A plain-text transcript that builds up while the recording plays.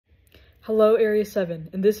Hello, Area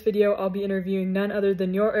 7. In this video, I'll be interviewing none other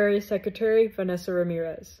than your area secretary, Vanessa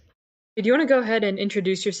Ramirez. Do you want to go ahead and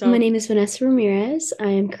introduce My yourself? name is Vanessa Ramirez.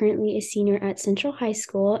 I am currently a senior at Central High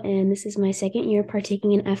School, and this is my second year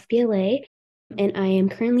partaking in FBLA, and I am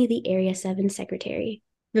currently the Area 7 secretary.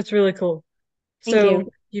 That's really cool. Thank So,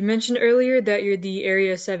 you. you mentioned earlier that you're the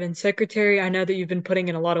Area 7 secretary. I know that you've been putting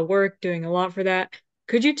in a lot of work, doing a lot for that.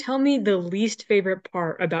 Could you tell me the least favorite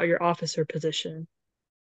part about your officer position?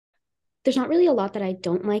 There's not really a lot that I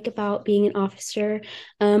don't like about being an officer.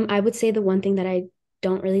 I would say the one thing that I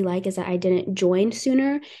don't really like is that I didn't join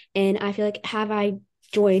sooner, and I feel like had I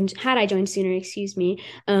joined sooner, excuse me,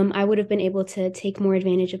 I would have been able to take more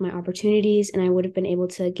advantage of my opportunities, and I would have been able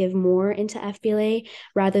to give more into FBLA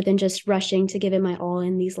rather than just rushing to give it my all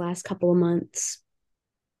in these last couple of months.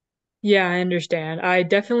 Yeah, I understand. I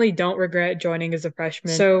definitely don't regret joining as a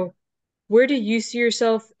freshman. So, where do you see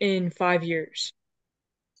yourself in 5 years?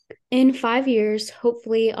 In 5 years,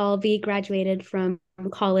 hopefully, I'll be graduated from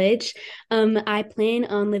college. I plan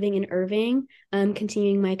on living in Irving,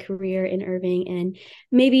 continuing my career in Irving, and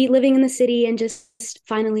maybe living in the city and just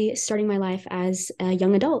finally starting my life as a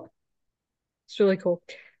young adult. It's really cool.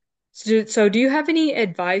 So, do you have any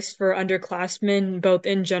advice for underclassmen, both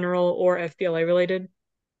in general or FBLA related?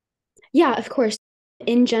 Yeah, of course.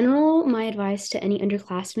 In general, my advice to any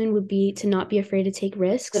underclassmen would be to not be afraid to take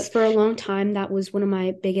risks. For a long time, that was one of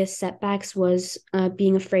my biggest setbacks was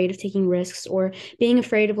being afraid of taking risks or being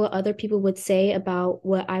afraid of what other people would say about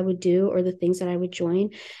what I would do or the things that I would join.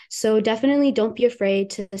 So definitely don't be afraid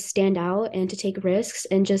to stand out and to take risks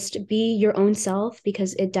and just be your own self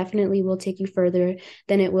because it definitely will take you further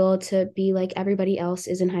than it will to be like everybody else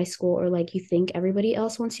is in high school or like you think everybody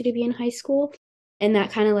else wants you to be in high school. And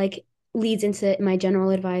that kind of like leads into my general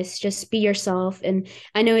advice. Just be yourself. And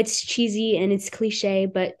I know it's cheesy and it's cliche,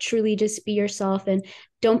 but truly just be yourself and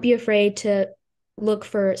don't be afraid to look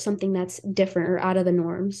for something that's different or out of the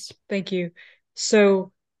norms. Thank you.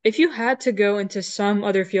 So, if you had to go into some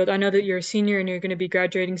other field, I know that you're a senior and you're going to be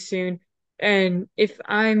graduating soon. And if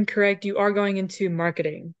I'm correct, you are going into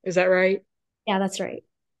marketing. Is that right? Yeah, that's right.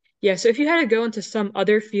 Yeah. So, if you had to go into some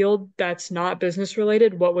other field that's not business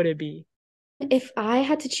related, what would it be? If I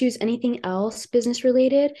had to choose anything else business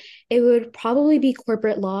related, it would probably be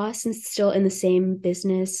corporate law since it's still in the same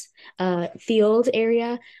business field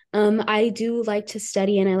area. I do like to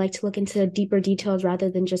study and I like to look into deeper details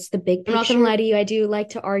rather than just the big picture. I'm not going to lie to you, I do like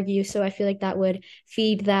to argue, so I feel like that would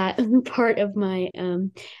feed that part of my,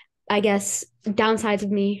 I guess, downsides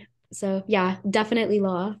of me. So yeah, definitely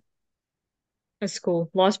law. That's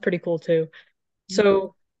cool. Law's pretty cool too.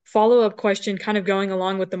 So, follow-up question, kind of going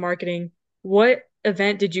along with the marketing. What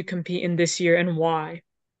event did you compete in this year and why?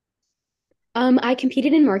 I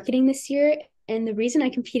competed in marketing this year, and the reason I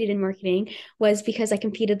competed in marketing was because I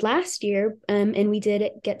competed last year, and we did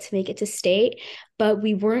get to make it to state, but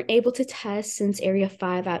we weren't able to test since Area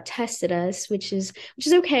 5 out tested us, which is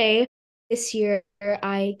okay. This year,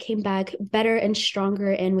 I came back better and stronger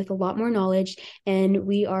and with a lot more knowledge, and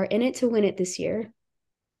we are in it to win it this year.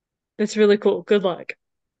 That's really cool. Good luck.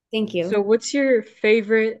 Thank So, you. what's your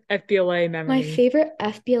favorite FBLA My memory? favorite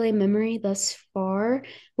FBLA memory thus far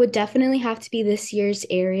would definitely have to be this year's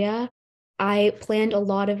area. I planned a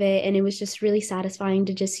lot of it and it was just really satisfying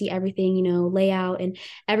to just see everything, lay out and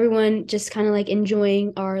everyone just kind of like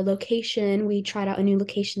enjoying our location. We tried out a new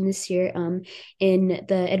location this year in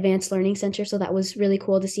the Advanced Learning Center, so that was really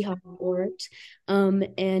cool to see how it worked. And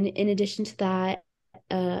in addition to that,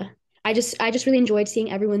 uh I just really enjoyed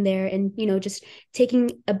seeing everyone there and just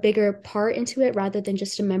taking a bigger part into it rather than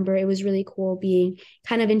just a member. It was really cool being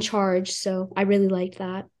kind of in charge. So I really liked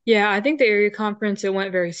that. Yeah, I think the area conference, it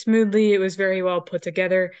went very smoothly. It was very well put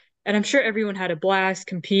together. And I'm sure everyone had a blast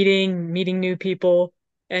competing, meeting new people,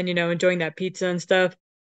 and, enjoying that pizza and stuff.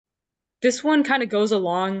 This one kind of goes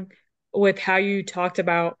along with how you talked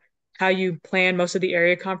about how you plan most of the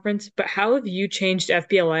area conference, but how have you changed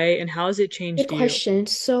FBLA and how has it Good changed you? question.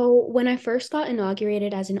 So, when I first got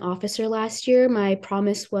inaugurated as an officer last year, my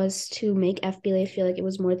promise was to make FBLA feel like it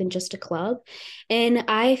was more than just a club. And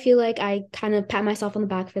I feel like I kind of pat myself on the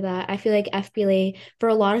back for that. I feel like FBLA, for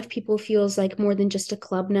a lot of people, feels like more than just a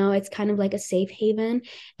club now. It's kind of like a safe haven.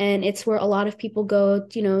 And it's where a lot of people go,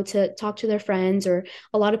 to talk to their friends, or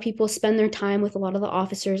a lot of people spend their time with a lot of the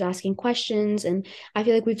officers asking questions. And I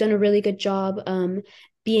feel like we've done a really good job.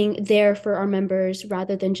 Being there for our members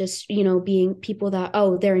rather than just being people that,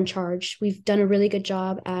 oh, they're in charge. We've done a really good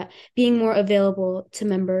job at being more available to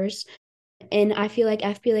members. And I feel like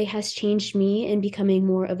FBLA has changed me in becoming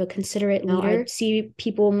more of a considerate leader. I see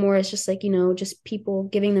people more as just like, just people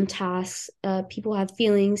giving them tasks. People have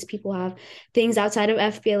feelings, people have things outside of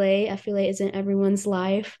FBLA. FBLA isn't everyone's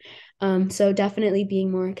life. So definitely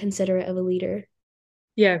being more considerate of a leader.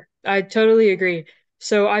 Yeah, I totally agree.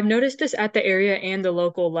 So I've noticed this at the area and the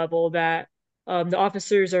local level that the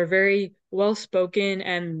officers are very well spoken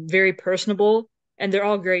and very personable, and they're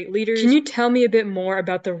all great leaders. Can you tell me a bit more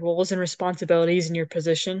about the roles and responsibilities in your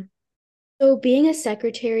position? So being a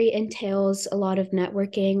secretary entails a lot of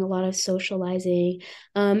networking, a lot of socializing.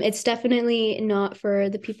 It's definitely not for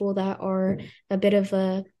the people that are a bit of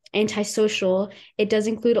a antisocial. It does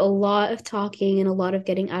include a lot of talking and a lot of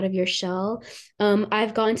getting out of your shell.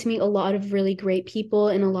 I've gotten to meet a lot of really great people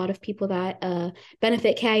and a lot of people that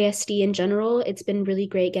benefit KISD in general. It's been really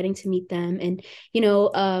great getting to meet them. And,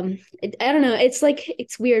 I don't know, it's like,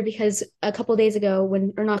 it's weird because a couple days ago,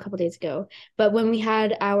 or not a couple days ago, but when we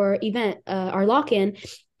had our event, our lock-in,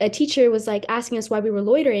 a teacher was like asking us why we were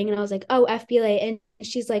loitering, and I was like, "Oh, FBLA," and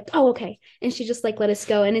she's like, "Oh, okay," and she just like let us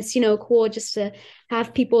go, and it's cool just to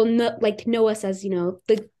have people know us as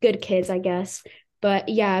the good kids, I guess. But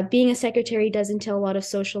yeah, being a secretary does entail a lot of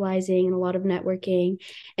socializing and a lot of networking,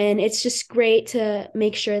 and it's just great to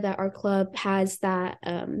make sure that our club has that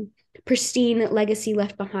pristine legacy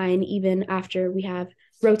left behind even after we have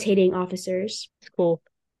rotating officers. It's cool.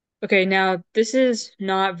 Okay, now this is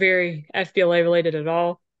not very FBLA related at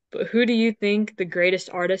all, but who do you think the greatest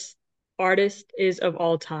artist is of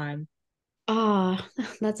all time? Ah,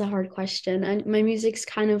 that's a hard question. My music's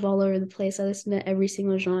kind of all over the place. I listen to every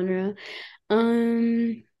single genre.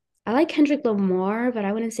 Um, I like Kendrick Lamar, but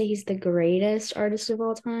I wouldn't say he's the greatest artist of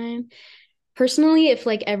all time. Personally, if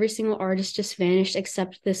like every single artist just vanished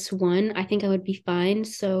except this one, I think I would be fine.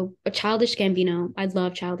 So, a Childish Gambino. I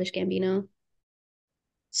love Childish Gambino.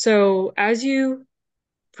 So, as you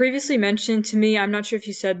previously mentioned to me, I'm not sure if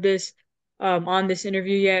you said this on this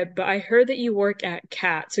interview yet, but I heard that you work at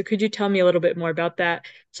CAT. So could you tell me a little bit more about that?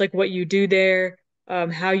 It's like what you do there,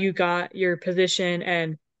 how you got your position,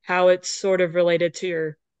 and how it's sort of related to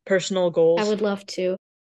your personal I goals. would love to.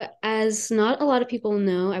 As not a lot of people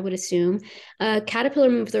know, I would assume, Caterpillar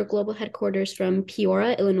moved their global headquarters from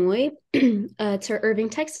Peoria, Illinois, to Irving,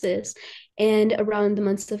 Texas. And around the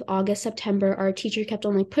months of August, September, our teacher kept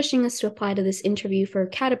on like pushing us to apply to this interview for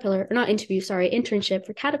Caterpillar, or not interview, sorry, internship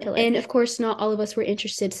for Caterpillar. And of course, not all of us were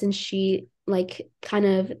interested since she like kind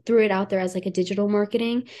of threw it out there as like a digital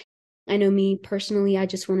marketing. I know me personally, I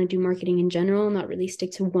just want to do marketing in general, not really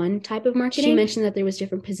stick to one type of marketing. She mentioned that there was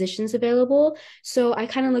different positions available. So I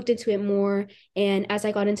kind of looked into it more. And as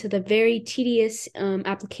I got into the very tedious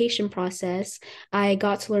application process, I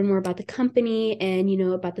got to learn more about the company and,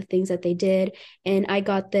 about the things that they did. And I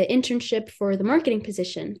got the internship for the marketing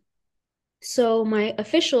position. So my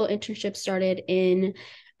official internship started in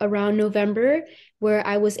around November, where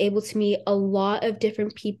I was able to meet a lot of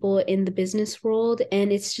different people in the business world.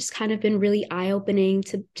 And it's just kind of been really eye-opening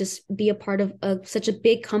to just be a part of such a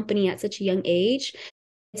big company at such a young age.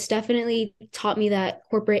 It's definitely taught me that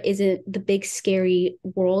corporate isn't the big scary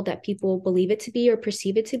world that people believe it to be or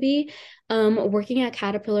perceive it to be. Working at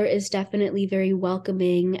Caterpillar is definitely very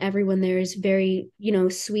welcoming. Everyone there is very,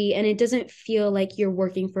 sweet, and it doesn't feel like you're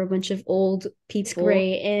working for a bunch of old people. It's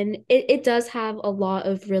great. And it does have a lot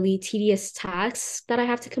of really tedious tasks that I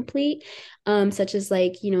have to complete, such as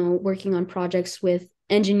like, working on projects with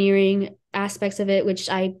engineering aspects of it, which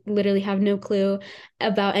I literally have no clue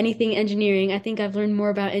about anything engineering. I think I've learned more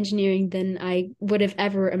about engineering than I would have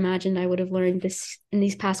ever imagined I would have learned this in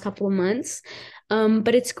these past couple of months.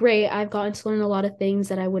 But it's great. I've gotten to learn a lot of things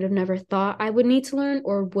that I would have never thought I would need to learn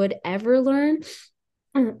or would ever learn.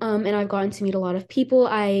 And I've gotten to meet a lot of people.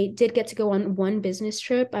 I did get to go on one business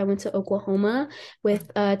trip. I went to Oklahoma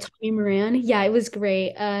with Tommy Moran. Yeah, it was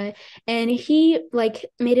great. And he like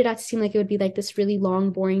made it out to seem like it would be like this really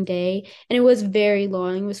long, boring day. And it was very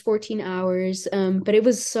long. It was 14 hours. But it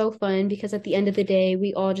was so fun because at the end of the day,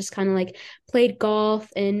 we all just kind of like played golf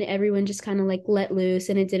and everyone just kind of like let loose,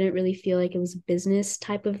 and it didn't really feel like it was a business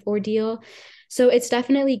type of ordeal. So it's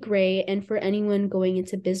definitely great. And for anyone going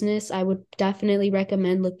into business, I would definitely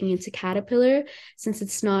recommend looking into Caterpillar since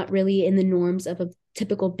it's not really in the norms of a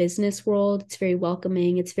typical business world. It's very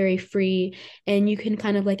welcoming, it's very free, and you can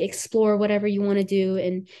kind of like explore whatever you want to do.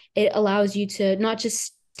 And it allows you to not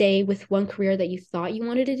just stay with one career that you thought you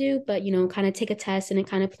wanted to do, but kind of take a test and it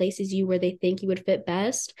kind of places you where they think you would fit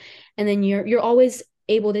best. And then you're always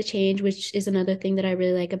able to change, which is another thing that I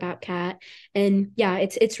really like about Cat. And yeah,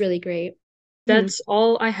 it's really great. Hmm. That's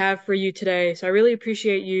all I have for you today. So I really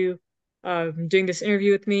appreciate you doing this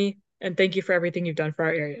interview with me, and thank you for everything you've done for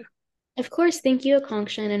our area. Of course, thank you,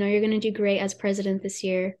 Akanksha, and I know you're going to do great as president this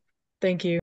year. Thank you.